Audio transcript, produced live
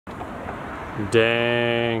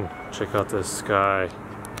Dang, check out this sky.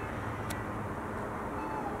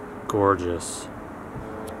 Gorgeous.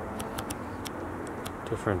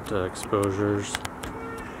 Different exposures.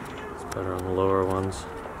 It's better on the lower ones.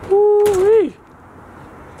 Woo-wee!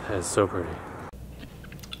 That is so pretty.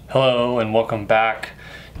 Hello and welcome back.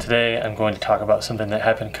 Today I'm going to talk about something that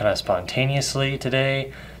happened kind of spontaneously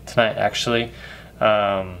tonight actually.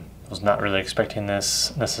 Was not really expecting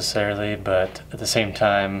this necessarily, but at the same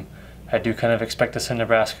time I do kind of expect this in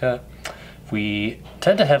Nebraska. We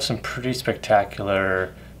tend to have some pretty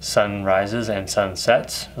spectacular sunrises and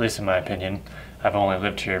sunsets, at least in my opinion. I've only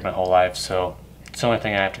lived here my whole life, so it's the only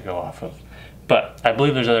thing I have to go off of. But I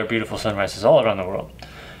believe there's other beautiful sunrises all around the world.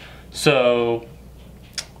 So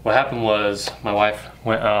what happened was my wife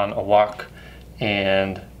went on a walk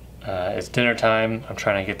and it's dinner time. I'm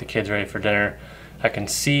trying to get the kids ready for dinner. I can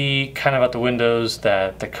see kind of out the windows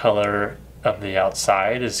that the color of the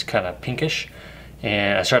outside is kind of pinkish,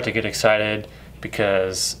 and I start to get excited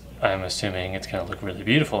because I'm assuming it's going to look really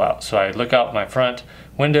beautiful out. So I look out my front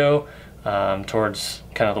window towards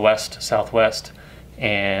kind of the west, southwest,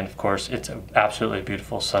 and of course it's an absolutely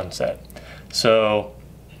beautiful sunset. So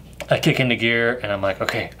I kick into gear and I'm like,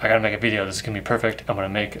 okay, I gotta make a video. This is gonna be perfect. I'm gonna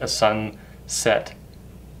make a sunset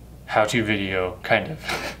how-to video, kind of.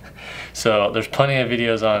 So there's plenty of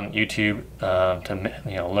videos on YouTube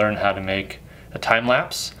to learn how to make a time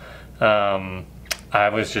lapse. I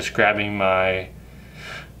was just grabbing my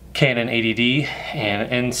Canon 80D,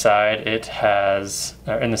 and inside it has,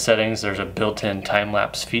 in the settings, there's a built-in time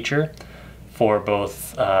lapse feature for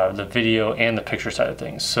both the video and the picture side of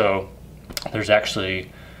things. So there's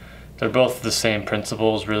actually, they're both the same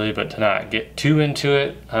principles really, but to not get too into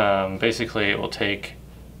it, basically it will take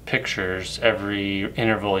pictures every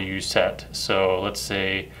interval you set. So let's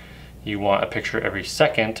say you want a picture every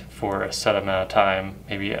second for a set amount of time,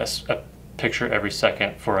 maybe a picture every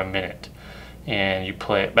second for a minute, and you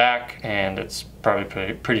play it back and it's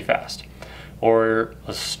probably pretty fast. Or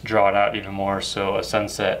let's draw it out even more, so a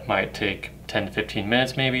sunset might take 10 to 15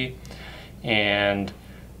 minutes maybe, and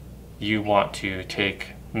you want to take,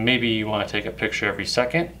 maybe you want to take a picture every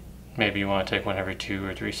second, maybe you want to take one every 2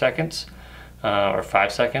 or 3 seconds, or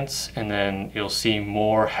 5 seconds, and then you'll see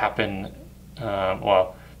more happen.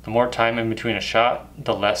 Well, the more time in between a shot,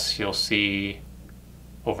 the less you'll see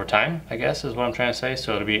over time, I guess is what I'm trying to say.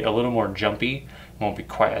 So it'll be a little more jumpy, it won't be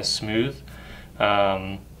quite as smooth.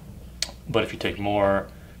 But if you take more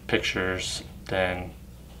pictures, then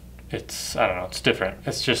it's, I don't know, it's different.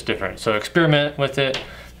 It's just different. So experiment with it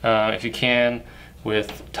if you can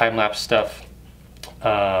with time-lapse stuff.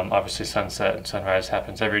 Obviously sunset and sunrise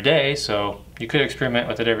happens every day, so you could experiment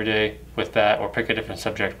with it every day with that, or pick a different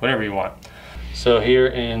subject, whatever you want. So here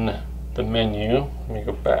in the menu, let me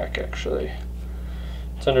go back actually.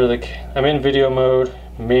 It's under the, I'm in video mode,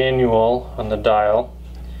 manual on the dial,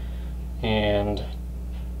 and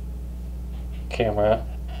camera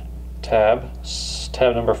tab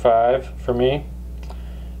number 5 for me,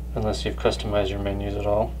 unless you've customized your menus at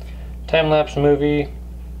all. Time-lapse movie,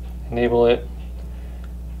 enable it.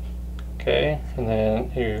 Okay, and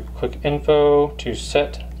then you click info to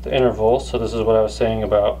set the interval. So this is what I was saying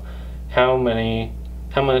about how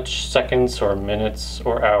much seconds or minutes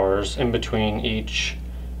or hours in between each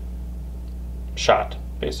shot,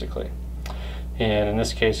 basically. And in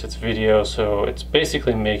this case it's video, so it's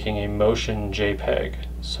basically making a motion JPEG.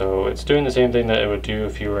 So it's doing the same thing that it would do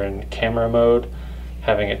if you were in camera mode,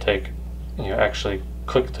 having it take, actually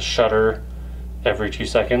click the shutter every 2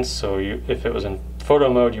 seconds. So if it was in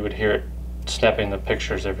photo mode, you would hear it snapping the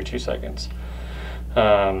pictures every 2 seconds.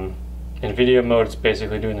 In video mode, it's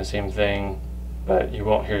basically doing the same thing, but you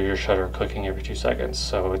won't hear your shutter clicking every 2 seconds.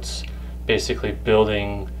 So it's basically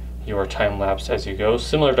building your time lapse as you go,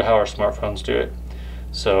 similar to how our smartphones do it.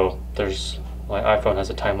 So my iPhone has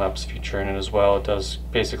a time lapse feature in it as well. It does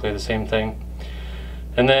basically the same thing.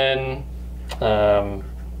 And then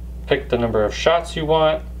pick the number of shots you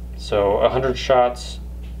want. So 100 shots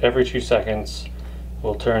every 2 seconds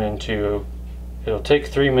will turn into, it'll take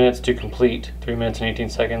 3 minutes to complete, 3 minutes and 18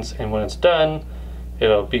 seconds, and when it's done,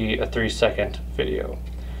 it'll be a 3-second video.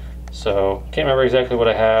 So, can't remember exactly what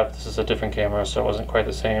I have. This is a different camera, so it wasn't quite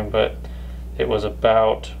the same, but it was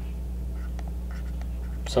about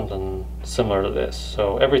something similar to this.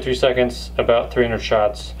 So every 3 seconds, about 300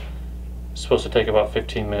 shots, supposed to take about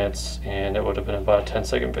 15 minutes, and it would have been about a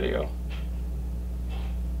 10-second video.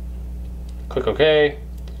 Click OK,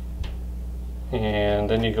 and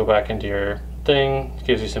then you go back into your thing. It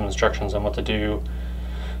gives you some instructions on what to do.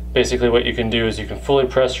 Basically what you can do is you can fully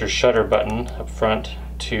press your shutter button up front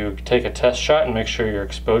to take a test shot and make sure your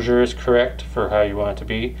exposure is correct for how you want it to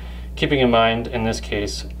be. keeping in mind in this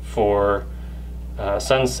case for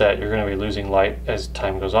sunset, you're going to be losing light as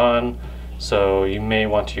time goes on. So you may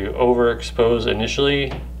want to overexpose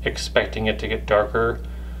initially, expecting it to get darker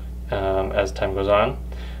as time goes on.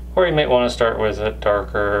 Or you might want to start with it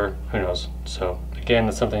darker, who knows. So again,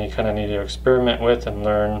 that's something you kind of need to experiment with and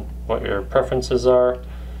learn what your preferences are,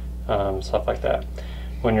 stuff like that.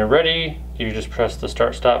 When you're ready, you just press the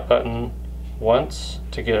start stop button once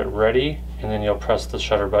to get it ready, and then you'll press the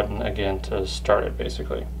shutter button again to start it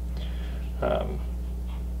basically.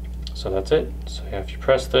 So that's it. So if you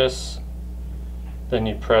press this, then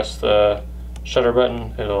you press the shutter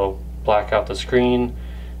button, it'll black out the screen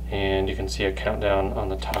and you can see a countdown on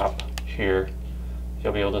the top here.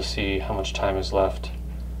 You'll be able to see how much time is left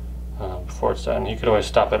before it's done. You could always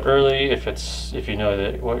stop it early if you know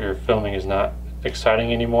that what you're filming is not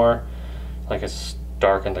exciting anymore, like it's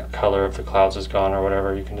dark and the color of the clouds is gone or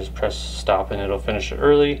whatever. You can just press stop and it'll finish it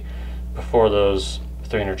early before those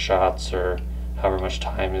 300 shots or however much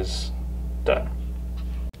time is done.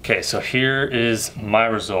 Okay, so here is my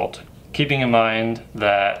result. Keeping in mind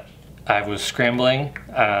that I was scrambling,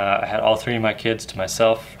 I had all three of my kids to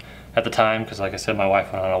myself at the time because, like I said, my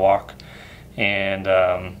wife went on a walk and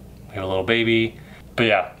we have a little baby. But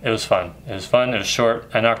yeah, it was fun. It was fun, it was short.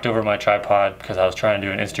 I knocked over my tripod because I was trying to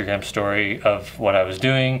do an Instagram story of what I was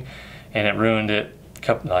doing and it ruined it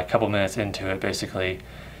like a couple minutes into it basically.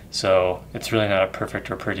 So it's really not a perfect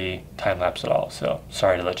or pretty time lapse at all. So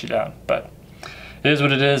sorry to let you down, but it is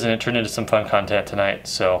what it is, and it turned into some fun content tonight.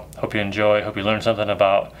 So hope you enjoy, hope you learned something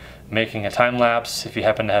about making a time lapse. If you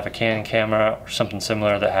happen to have a Canon camera or something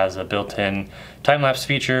similar that has a built-in time lapse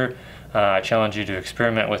feature, I challenge you to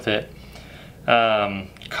experiment with it.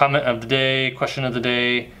 Comment of the day, question of the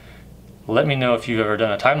day. Let me know if you've ever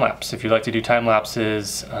done a time lapse. If you like to do time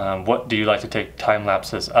lapses, what do you like to take time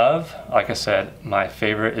lapses of? Like I said, my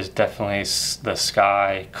favorite is definitely the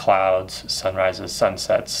sky, clouds, sunrises,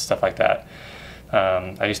 sunsets, stuff like that.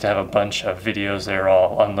 I used to have a bunch of videos. They're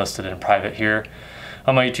all unlisted and private here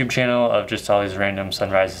on my YouTube channel of just all these random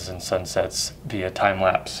sunrises and sunsets via time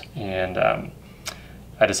lapse, and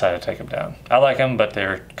I decided to take them down. I like them, but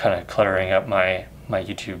they're kind of cluttering up my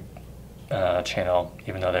YouTube channel,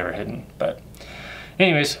 even though they were hidden. But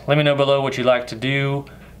anyways, let me know below what you like to do.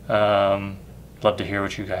 Love to hear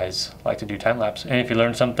what you guys like to do time lapse. And if you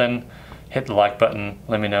learned something, hit the like button.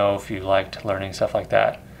 Let me know if you liked learning stuff like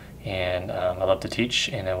that. And I love to teach,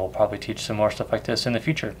 and I will probably teach some more stuff like this in the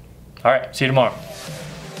future. All right, see you tomorrow.